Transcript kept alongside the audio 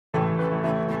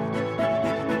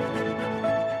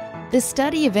The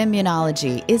study of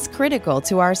immunology is critical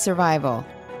to our survival.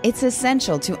 It's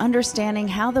essential to understanding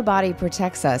how the body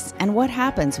protects us and what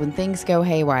happens when things go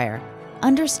haywire.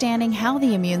 Understanding how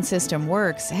the immune system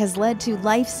works has led to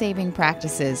life-saving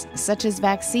practices such as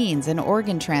vaccines and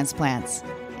organ transplants.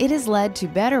 It has led to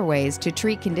better ways to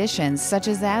treat conditions such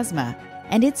as asthma,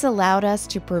 and it's allowed us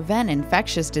to prevent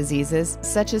infectious diseases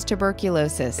such as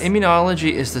tuberculosis.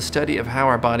 Immunology is the study of how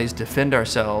our bodies defend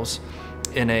ourselves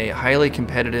in a highly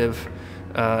competitive,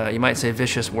 you might say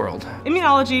vicious world.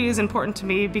 Immunology is important to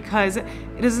me because it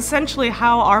is essentially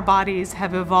how our bodies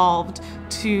have evolved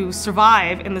to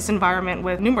survive in this environment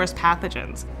with numerous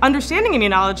pathogens. Understanding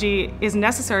immunology is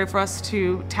necessary for us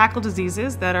to tackle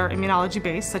diseases that are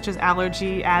immunology-based, such as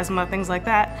allergy, asthma, things like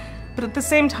that. But at the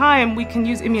same time, we can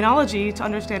use immunology to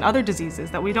understand other diseases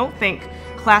that we don't think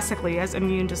classically as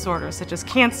immune disorders, such as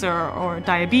cancer or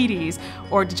diabetes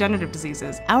or degenerative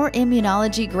diseases. Our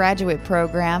Immunology Graduate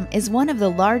Program is one of the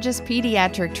largest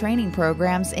pediatric training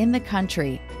programs in the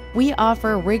country. We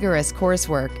offer rigorous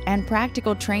coursework and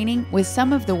practical training with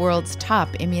some of the world's top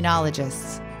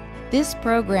immunologists. This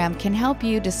program can help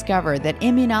you discover that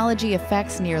immunology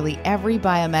affects nearly every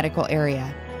biomedical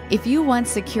area. If you want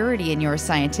security in your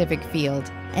scientific field,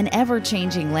 an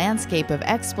ever-changing landscape of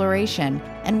exploration,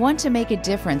 and want to make a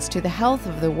difference to the health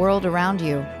of the world around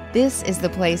you, this is the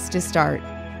place to start.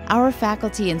 Our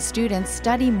faculty and students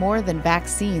study more than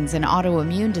vaccines and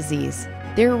autoimmune disease.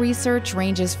 Their research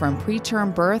ranges from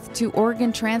preterm birth to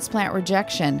organ transplant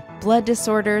rejection, blood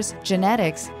disorders,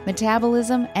 genetics,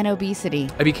 metabolism, and obesity.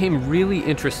 I became really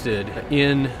interested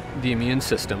in the immune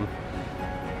system,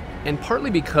 and partly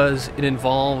because it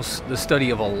involves the study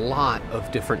of a lot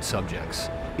of different subjects.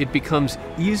 It becomes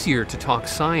easier to talk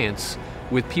science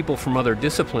with people from other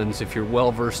disciplines if you're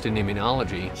well versed in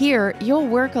immunology. Here, you'll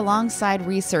work alongside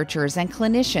researchers and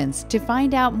clinicians to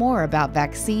find out more about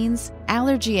vaccines,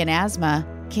 allergy and asthma,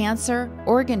 cancer,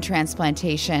 organ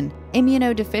transplantation,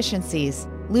 immunodeficiencies,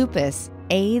 lupus,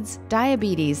 AIDS,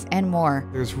 diabetes, and more.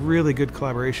 There's really good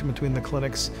collaboration between the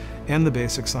clinics and the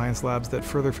basic science labs that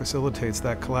further facilitates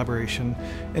that collaboration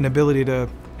and ability to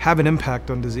have an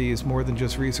impact on disease more than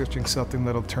just researching something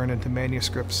that'll turn into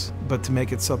manuscripts, but to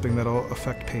make it something that'll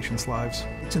affect patients' lives.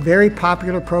 It's a very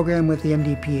popular program with the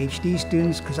MD PhD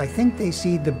students because I think they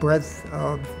see the breadth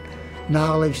of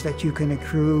knowledge that you can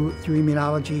accrue through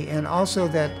immunology, and also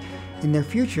that in their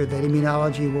future that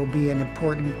immunology will be an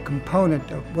important component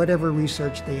of whatever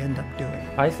research they end up doing.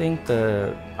 I think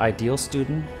the ideal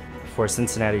student for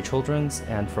Cincinnati Children's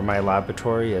and for my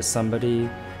laboratory is somebody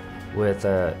with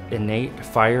an innate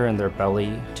fire in their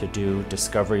belly to do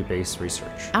discovery-based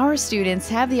research. Our students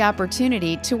have the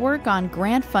opportunity to work on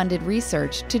grant-funded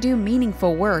research to do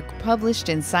meaningful work published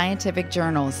in scientific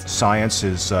journals. Science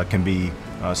can be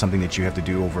something that you have to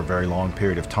do over a very long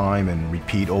period of time and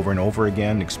repeat over and over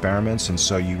again, experiments, and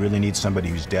so you really need somebody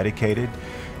who's dedicated,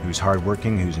 who's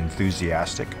hardworking, who's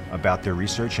enthusiastic about their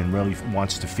research and really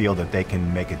wants to feel that they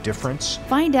can make a difference.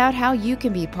 Find out how you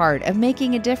can be part of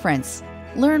making a difference.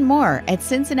 Learn more at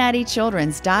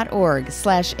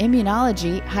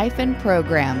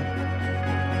cincinnatichildrens.org/immunology-program.